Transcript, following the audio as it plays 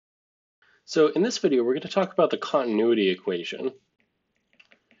So in this video, we're going to talk about the continuity equation.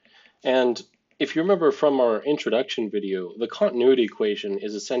 And if you remember from our introduction video, the continuity equation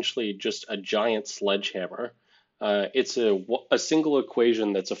is essentially just a giant sledgehammer. It's a single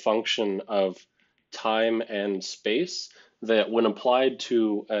equation that's a function of time and space that when applied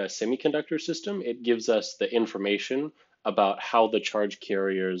to a semiconductor system, it gives us the information about how the charge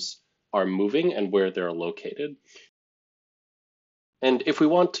carriers are moving and where they're located. And if we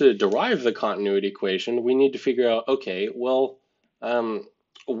want to derive the continuity equation, we need to figure out, okay, well,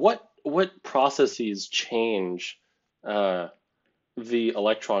 what processes change the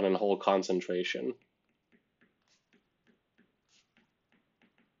electron and hole concentration?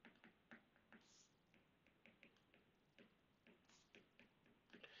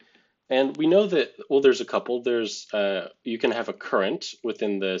 And we know that, well, there's a couple. You can have a current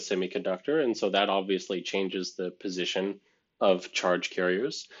within the semiconductor, and so that obviously changes the position of charge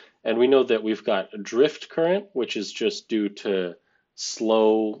carriers. And we know that we've got drift current, which is just due to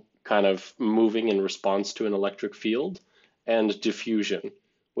slow kind of moving in response to an electric field, and diffusion,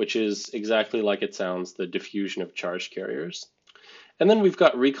 which is exactly like it sounds, the diffusion of charge carriers. And then we've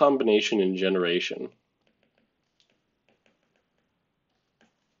got recombination and generation.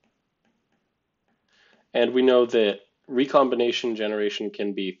 And we know that recombination generation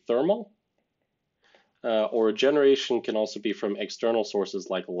can be thermal, or generation can also be from external sources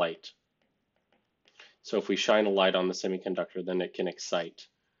like light. So if we shine a light on the semiconductor, then it can excite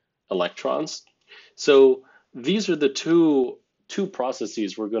electrons. So these are the two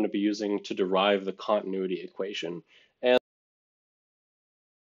processes we're going to be using to derive the continuity equation. And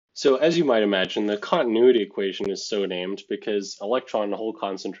so as you might imagine, the continuity equation is so named because electron and hole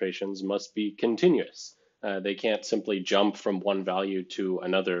concentrations must be continuous. They can't simply jump from one value to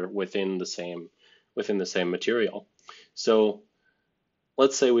another within the same material. So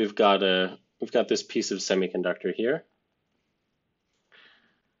let's say we've got this piece of semiconductor here.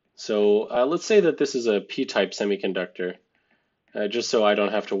 So let's say that this is a p-type semiconductor, just so I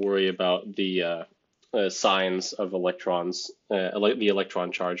don't have to worry about the signs of electrons, the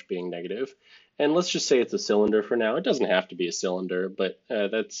electron charge being negative. And let's just say it's a cylinder for now. It doesn't have to be a cylinder, but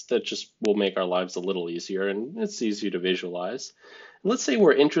that just will make our lives a little easier, and it's easy to visualize. Let's say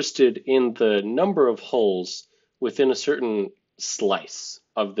we're interested in the number of holes within a certain slice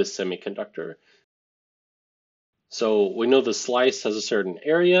of this semiconductor. So we know the slice has a certain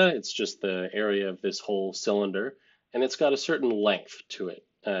area. It's just the area of this whole cylinder, and it's got a certain length to it,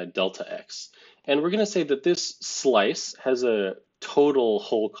 delta x. And we're going to say that this slice has a total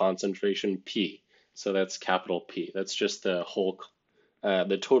hole concentration P. So that's capital P. That's just the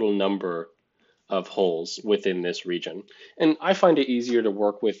total number of holes within this region. And I find it easier to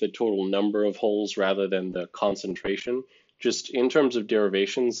work with the total number of holes rather than the concentration. Just in terms of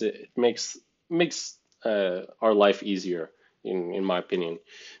derivations, it makes our life easier, in my opinion.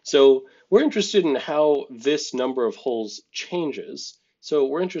 So we're interested in how this number of holes changes. So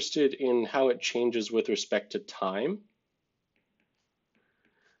we're interested in how it changes with respect to time.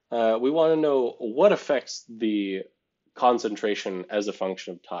 We want to know what affects the concentration as a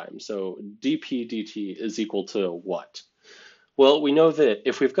function of time. So dp dt is equal to what? Well, we know that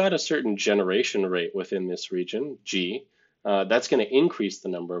if we've got a certain generation rate within this region, g, that's going to increase the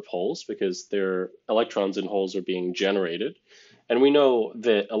number of holes because their electrons and holes are being generated. And we know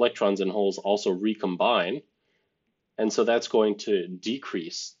that electrons and holes also recombine. And so that's going to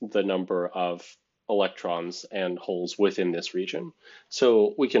decrease the number of electrons and holes within this region.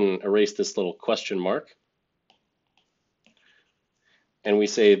 So we can erase this little question mark. And we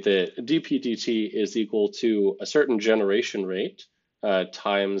say that dp dt is equal to a certain generation rate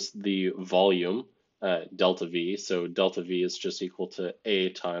times the volume, delta V. So delta V is just equal to A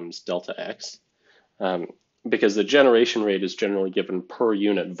times delta X, because the generation rate is generally given per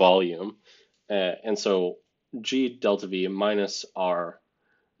unit volume. And so G delta V minus R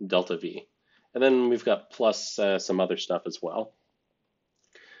delta V. And then we've got plus some other stuff as well.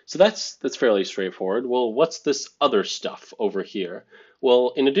 So that's fairly straightforward. Well, what's this other stuff over here?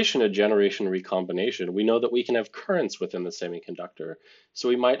 Well, in addition to generation recombination, we know that we can have currents within the semiconductor. So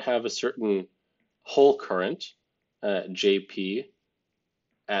we might have a certain hole current, Jp,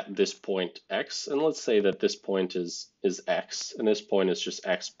 at this point x, and let's say that this point is x, and this point is just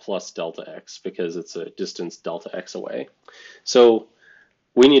x plus delta x because it's a distance delta x away. So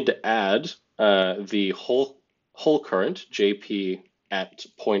we need to add the hole current, Jp, at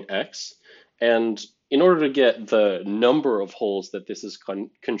point x, and in order to get the number of holes that this is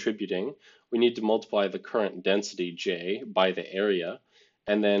contributing, we need to multiply the current density J by the area,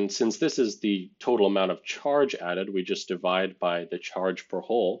 And then since this is the total amount of charge added, we just divide by the charge per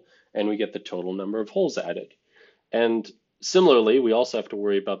hole, and we get the total number of holes added. And similarly, we also have to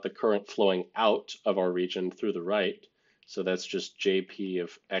worry about the current flowing out of our region through the right. So that's just Jp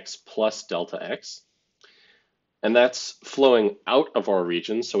of x plus delta x. And that's flowing out of our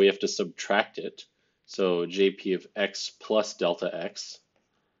region, so we have to subtract it. So Jp of x plus delta x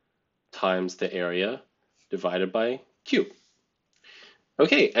times the area divided by q.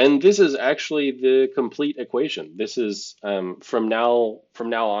 Okay, and this is actually the complete equation. This is from now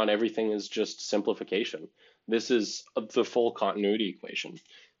on, everything is just simplification. This is the full continuity equation.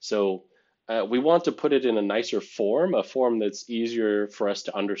 So we want to put it in a nicer form, a form that's easier for us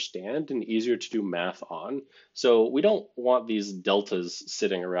to understand and easier to do math on. So we don't want these deltas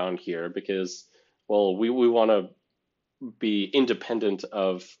sitting around here because, well, we want to be independent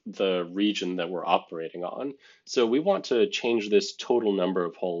of the region that we're operating on. So we want to change this total number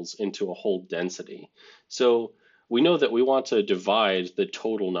of holes into a hole density. So we know that we want to divide the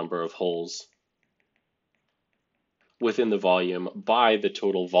total number of holes within the volume by the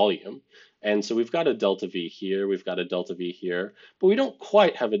total volume. And so we've got a delta V here, we've got a delta V here, but we don't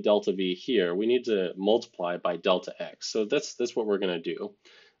quite have a delta V here. We need to multiply by delta X. So that's what we're going to do.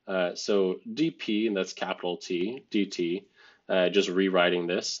 So dP, and that's capital T, dt, just rewriting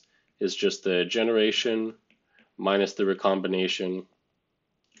this, is just the generation minus the recombination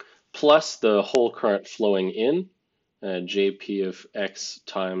plus the whole current flowing in, Jp of x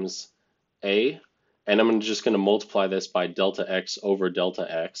times A. And I'm just going to multiply this by delta x over delta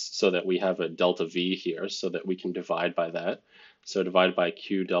x so that we have a delta V here so that we can divide by that. So divide by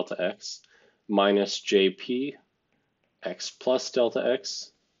Q delta x minus Jp x plus delta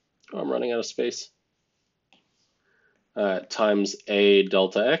x. Oh, I'm running out of space. Times A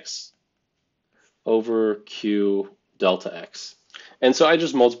delta x over Q delta x. And so I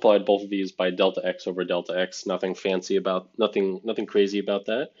just multiplied both of these by delta x over delta x. Nothing fancy about, nothing crazy about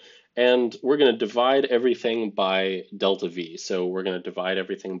that. And we're going to divide everything by delta V. So we're going to divide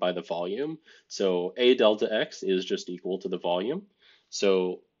everything by the volume. So A delta x is just equal to the volume.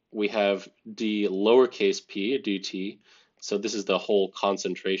 So we have d lowercase p dt. So this is the whole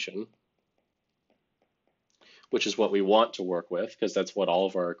concentration, which is what we want to work with because that's what all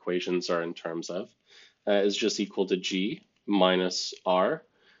of our equations are in terms of, is just equal to G minus R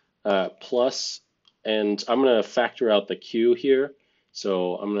plus, and I'm going to factor out the Q here.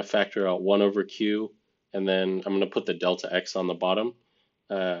 So I'm going to factor out 1 over Q, and then I'm going to put the delta X on the bottom.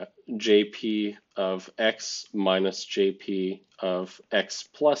 Jp of X minus Jp of X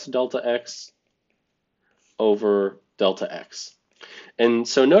plus delta X over delta X. And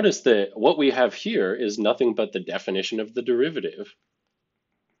so notice that what we have here is nothing but the definition of the derivative.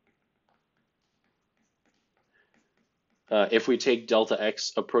 If we take delta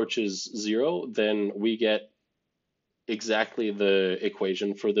x approaches 0, then we get exactly the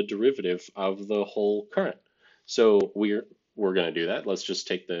equation for the derivative of the whole current. So we're going to do that. Let's just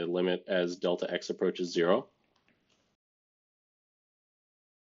take the limit as delta x approaches 0.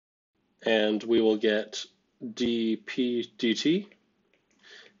 And we will get dp dt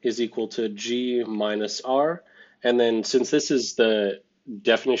is equal to G minus R. And then since this is the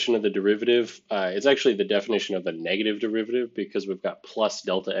definition of the derivative, it's actually the definition of the negative derivative because we've got plus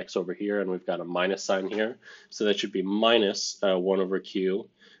delta x over here and we've got a minus sign here. So that should be minus 1 over Q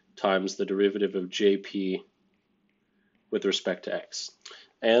times the derivative of Jp with respect to x.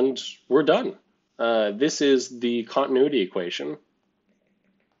 And we're done. This is the continuity equation.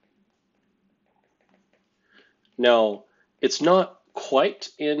 Now, it's not quite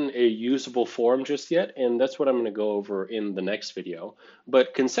in a usable form just yet, and that's what I'm going to go over in the next video.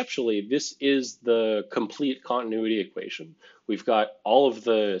 But conceptually, this is the complete continuity equation. We've got all of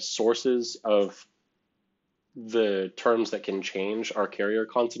the sources of the terms that can change our carrier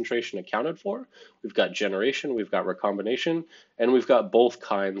concentration accounted for. We've got generation, we've got recombination, and we've got both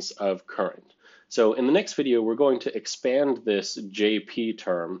kinds of current. So in the next video, we're going to expand this Jp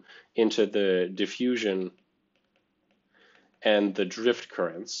term into the diffusion and the drift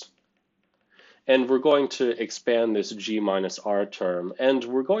currents. And we're going to expand this G minus R term, and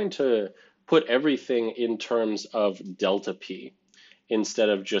we're going to put everything in terms of delta P instead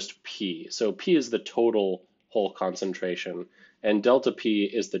of just P. So P is the total hole concentration, and delta P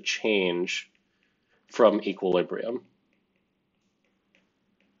is the change from equilibrium.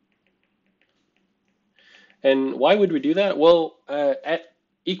 And why would we do that? Well, at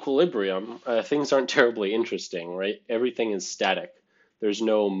equilibrium, things aren't terribly interesting, right? Everything is static. There's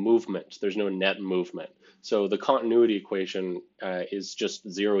no movement. There's no net movement. So the continuity equation is just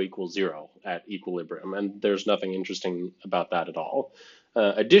 0 equals 0 at equilibrium, and there's nothing interesting about that at all.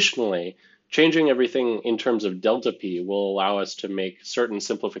 Additionally, changing everything in terms of delta P will allow us to make certain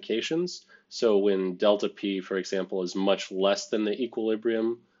simplifications. So when delta P, for example, is much less than the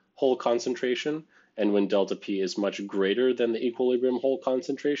equilibrium hole concentration, and when delta P is much greater than the equilibrium hole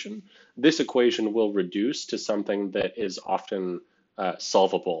concentration, this equation will reduce to something that is often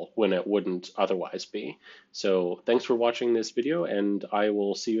solvable when it wouldn't otherwise be. So thanks for watching this video, and I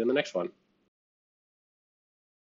will see you in the next one.